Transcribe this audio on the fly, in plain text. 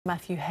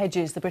Mr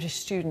Hedges, the British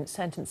student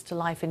sentenced to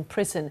life in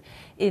prison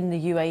in the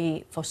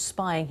UAE for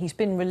spying. He's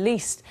been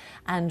released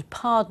and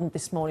pardoned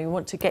this morning. We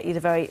want to get you the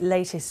very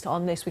latest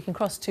on this. We can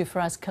cross to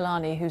Feras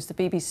Kilani, who's the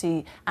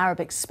BBC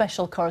Arabic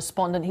special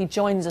correspondent. He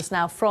joins us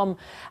now from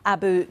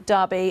Abu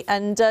Dhabi.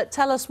 And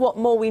tell us what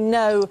more we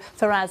know,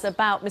 Feras,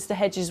 about Mr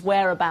Hedges'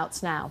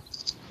 whereabouts now.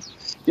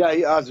 Yeah,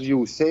 as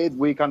you said,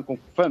 we can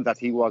confirm that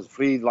he was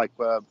freed like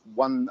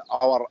 1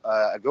 hour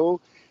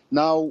ago.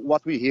 Now,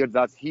 what we hear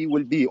that he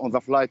will be on the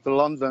flight to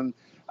London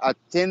at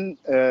 10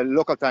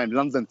 local time,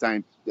 London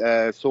time.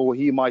 So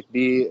he might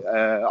be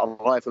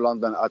arrive to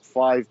London at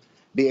 5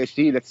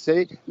 BST, let's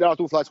say. There are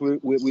two flights.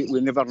 We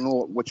never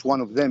know which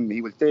one of them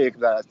he will take,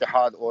 the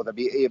Etihad or the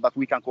BA, but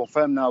we can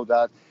confirm now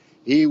that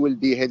he will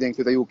be heading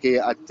to the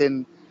UK at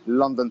 10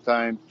 London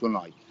time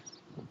tonight.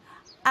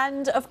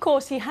 And, of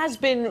course, he has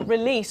been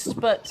released,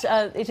 but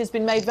it has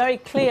been made very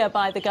clear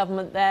by the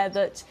government there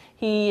that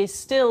he is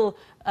still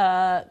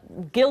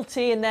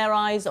guilty in their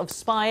eyes of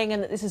spying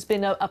and that this has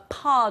been a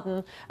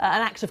pardon,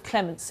 an act of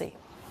clemency.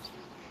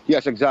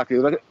 Yes, exactly.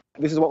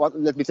 This is what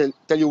let me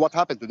tell you what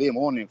happened today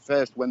morning.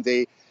 First, when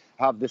they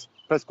have this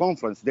press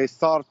conference, they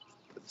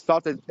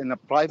started in a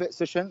private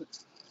session.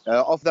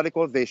 Off the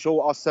record, they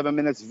show us 7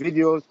 minutes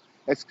videos.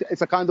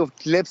 It's a kind of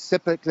clips,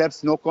 separate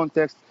clips, no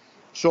context,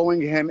 showing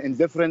him in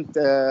different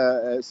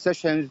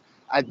sessions,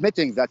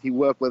 admitting that he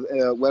worked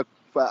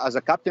as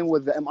a captain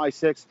with the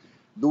MI6,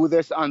 do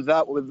this and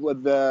that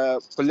with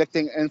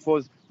collecting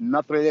infos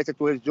not related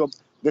to his job.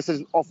 This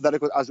is off the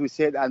record, as we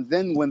said. And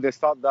then when they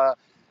start the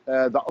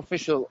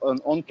official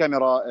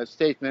on-camera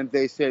statement,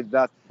 they said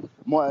that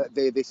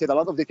they said a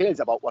lot of details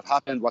about what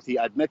happened, what he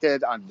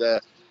admitted, and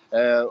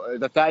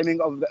the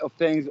timing of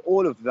things,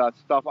 all of that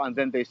stuff. And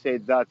then they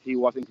said that he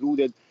was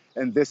included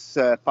in this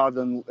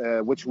pardon,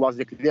 which was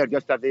declared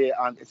yesterday,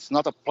 and it's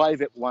not a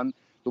private one.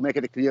 To make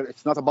it clear,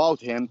 it's not about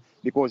him,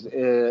 because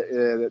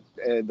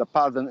the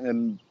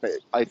pardon,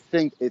 I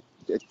think it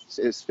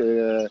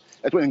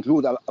will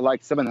include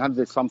like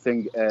 700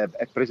 something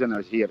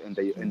prisoners here in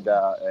the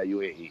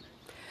UAE.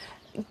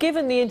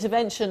 Given the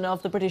intervention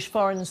of the British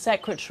Foreign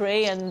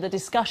Secretary and the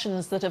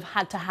discussions that have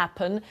had to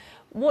happen,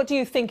 what do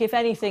you think, if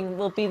anything,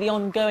 will be the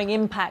ongoing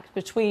impact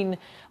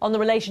on the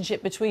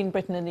relationship between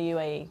Britain and the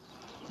UAE?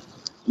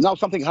 Now,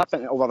 something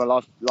happened over the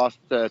last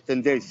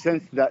 10 days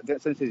since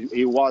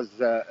he was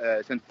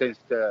sentenced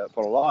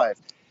for life.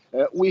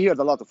 We heard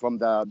a lot from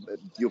the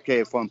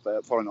UK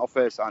Foreign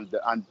Office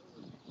and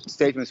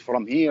statements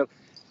from here.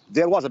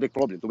 There was a big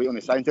problem, to be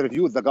honest. I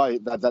interviewed the guy,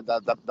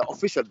 the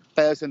official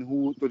person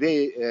who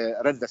today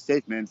read the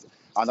statements,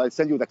 and I'll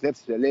send you the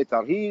clips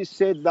later. He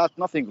said that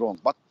nothing wrong,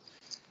 but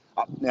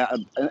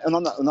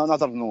on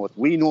another note,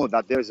 we know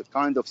that there is a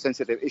kind of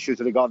sensitive issues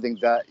regarding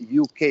the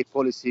UK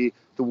policy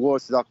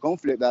towards the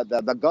conflict,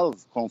 the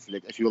Gulf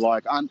conflict, if you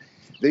like. And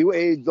the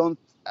UAE don't,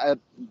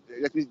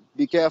 let me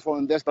be careful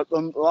on this, but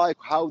don't like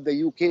how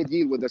the UK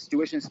deal with the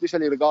situation,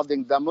 especially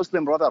regarding the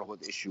Muslim Brotherhood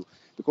issue,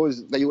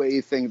 because the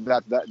UAE think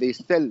that they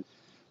still,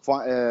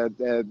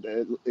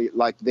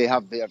 like they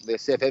have their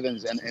safe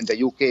havens in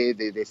the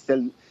UK, they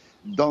still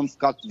don't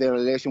cut their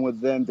relation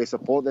with them. They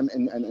support them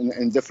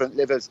in different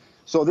levels.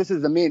 So this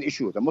is the main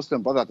issue. The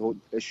Muslim Brotherhood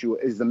issue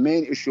is the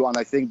main issue. And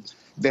I think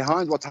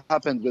behind what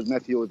happened with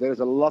Matthew, there is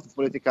a lot of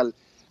political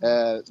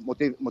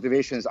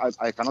motivations.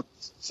 I cannot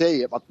say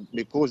it, but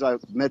because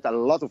I've met a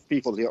lot of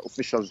people here,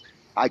 officials,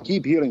 I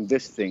keep hearing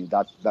this thing,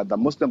 that the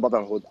Muslim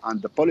Brotherhood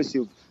and the policy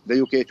of the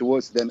UK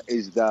towards them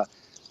is the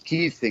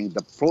key thing,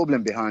 the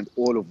problem behind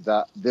all of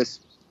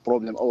this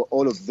problem,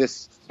 all of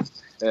this.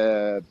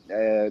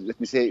 Let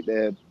me say,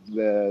 the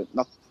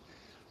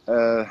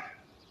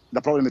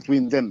problem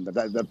between them,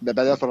 the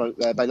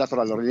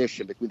bilateral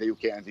relationship between the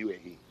UK and the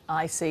UAE.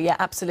 I see, yeah,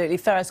 absolutely.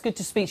 Feras, good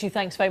to speak to you.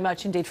 Thanks very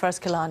much indeed. Feras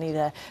Kilani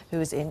there, who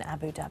is in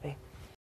Abu Dhabi.